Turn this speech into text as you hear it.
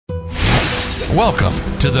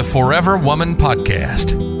Welcome to the Forever Woman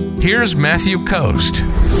Podcast. Here's Matthew Coast.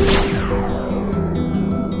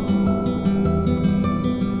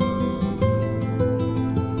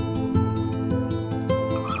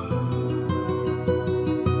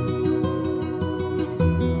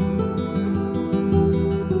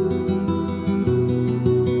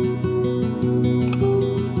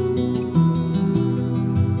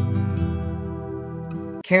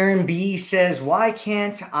 Karen B says, why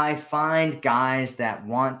can't I find guys that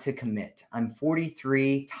want to commit? I'm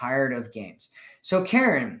 43, tired of games. So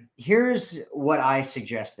Karen, here's what I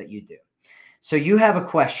suggest that you do. So you have a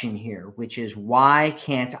question here, which is, why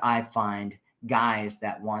can't I find guys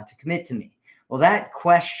that want to commit to me? Well, that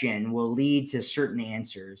question will lead to certain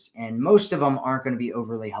answers, and most of them aren't going to be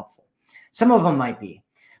overly helpful. Some of them might be.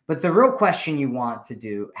 But the real question you want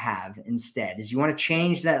to have instead is you want to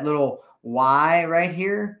change that little why right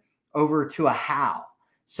here over to a how.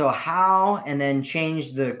 So how, and then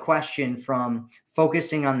change the question from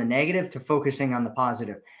focusing on the negative to focusing on the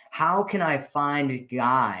positive. How can I find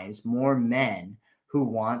guys, more men, who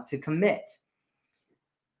want to commit?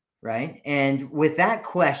 Right? And with that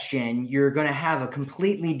question, you're going to have a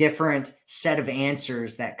completely different set of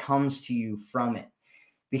answers that comes to you from it.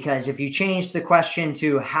 Because if you change the question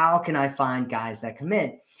to how can I find guys that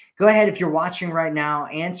commit, go ahead, if you're watching right now,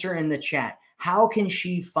 answer in the chat. How can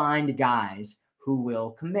she find guys who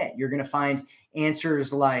will commit? You're going to find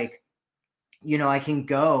answers like, I can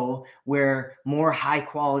go where more high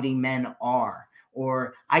quality men are,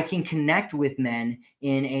 or I can connect with men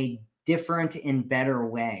in a different and better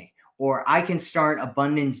way. Or I can start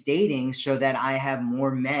abundance dating so that I have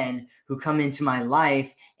more men who come into my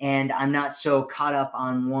life and I'm not so caught up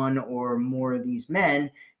on one or more of these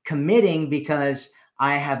men committing, because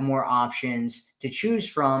I have more options to choose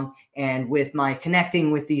from. And with my connecting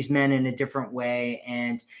with these men in a different way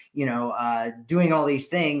and, doing all these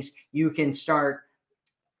things, you can start,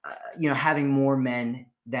 having more men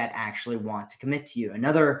that actually want to commit to you.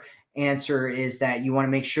 Another answer is that you want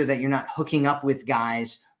to make sure that you're not hooking up with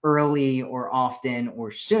guys early or often or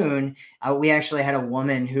soon. We actually had a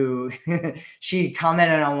woman who she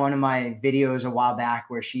commented on one of my videos a while back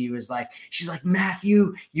where she's like,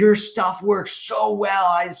 Matthew, your stuff works so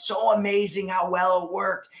well. It's so amazing how well it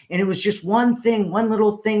worked. And it was just one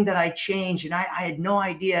little thing that I changed. And I had no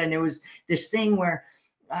idea. And it was this thing where,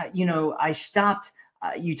 I stopped.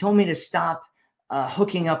 You told me to stop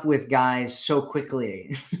hooking up with guys so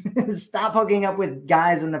quickly. Stop hooking up with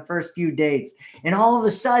guys in the first few dates. And all of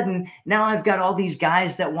a sudden, now I've got all these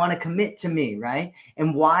guys that want to commit to me, right?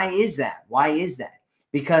 And why is that?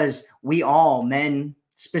 Because we all, men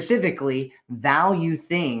specifically, value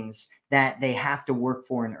things that they have to work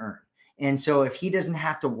for and earn. And so if he doesn't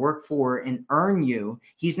have to work for and earn you,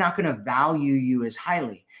 he's not going to value you as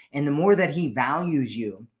highly. And the more that he values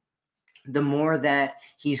you, the more that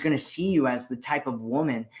he's going to see you as the type of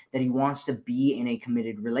woman that he wants to be in a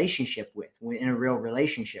committed relationship with, in a real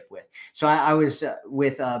relationship with. So I was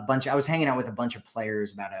I was hanging out with a bunch of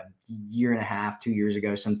players about a year and a half, 2 years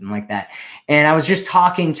ago, something like that. And I was just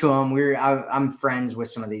talking to them. I'm friends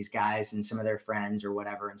with some of these guys and some of their friends or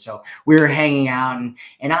whatever. And so we were hanging out,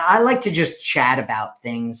 and I like to just chat about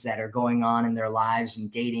things that are going on in their lives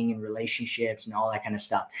and dating and relationships and all that kind of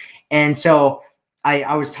stuff. And so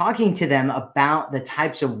I was talking to them about the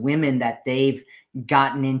types of women that they've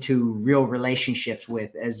gotten into real relationships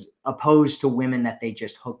with, as opposed to women that they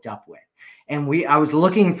just hooked up with. And I was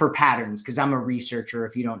looking for patterns, because I'm a researcher.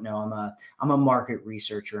 If you don't know, I'm a market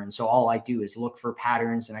researcher. And so all I do is look for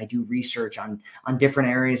patterns, and I do research on different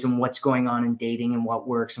areas and what's going on in dating and what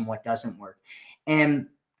works and what doesn't work. And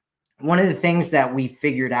one of the things that we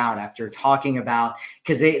figured out after talking about,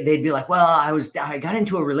 because they'd be like, well, I got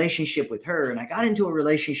into a relationship with her, and I got into a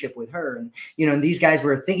relationship with her. And, and these guys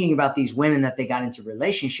were thinking about these women that they got into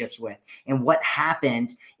relationships with and what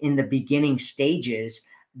happened in the beginning stages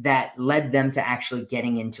that led them to actually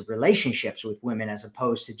getting into relationships with women, as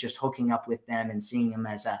opposed to just hooking up with them and seeing them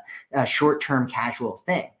as a short-term casual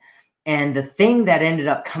thing. And the thing that ended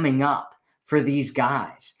up coming up for these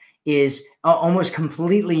guys is almost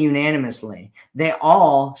completely unanimously, they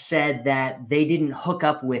all said that they didn't hook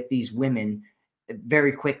up with these women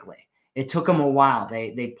very quickly. It took them a while.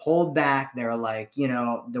 They pulled back. They were like,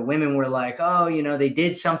 the women were like, oh, they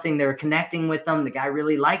did something. They were connecting with them. The guy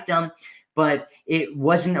really liked them, but it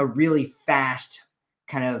wasn't a really fast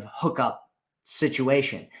kind of hookup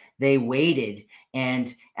situation. They waited,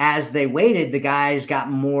 and as they waited, the guys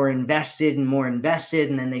got more invested, and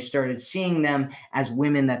then they started seeing them as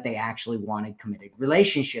women that they actually wanted committed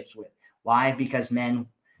relationships with. Why? Because men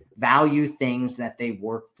value things that they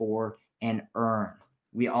work for and earn.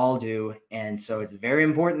 We all do. And so it's very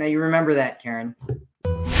important that you remember that, Karen.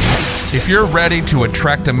 If you're ready to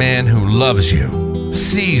attract a man who loves you,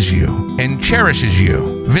 sees you, and cherishes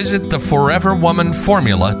you, visit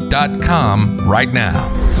theforeverwomanformula.com right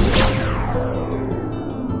now.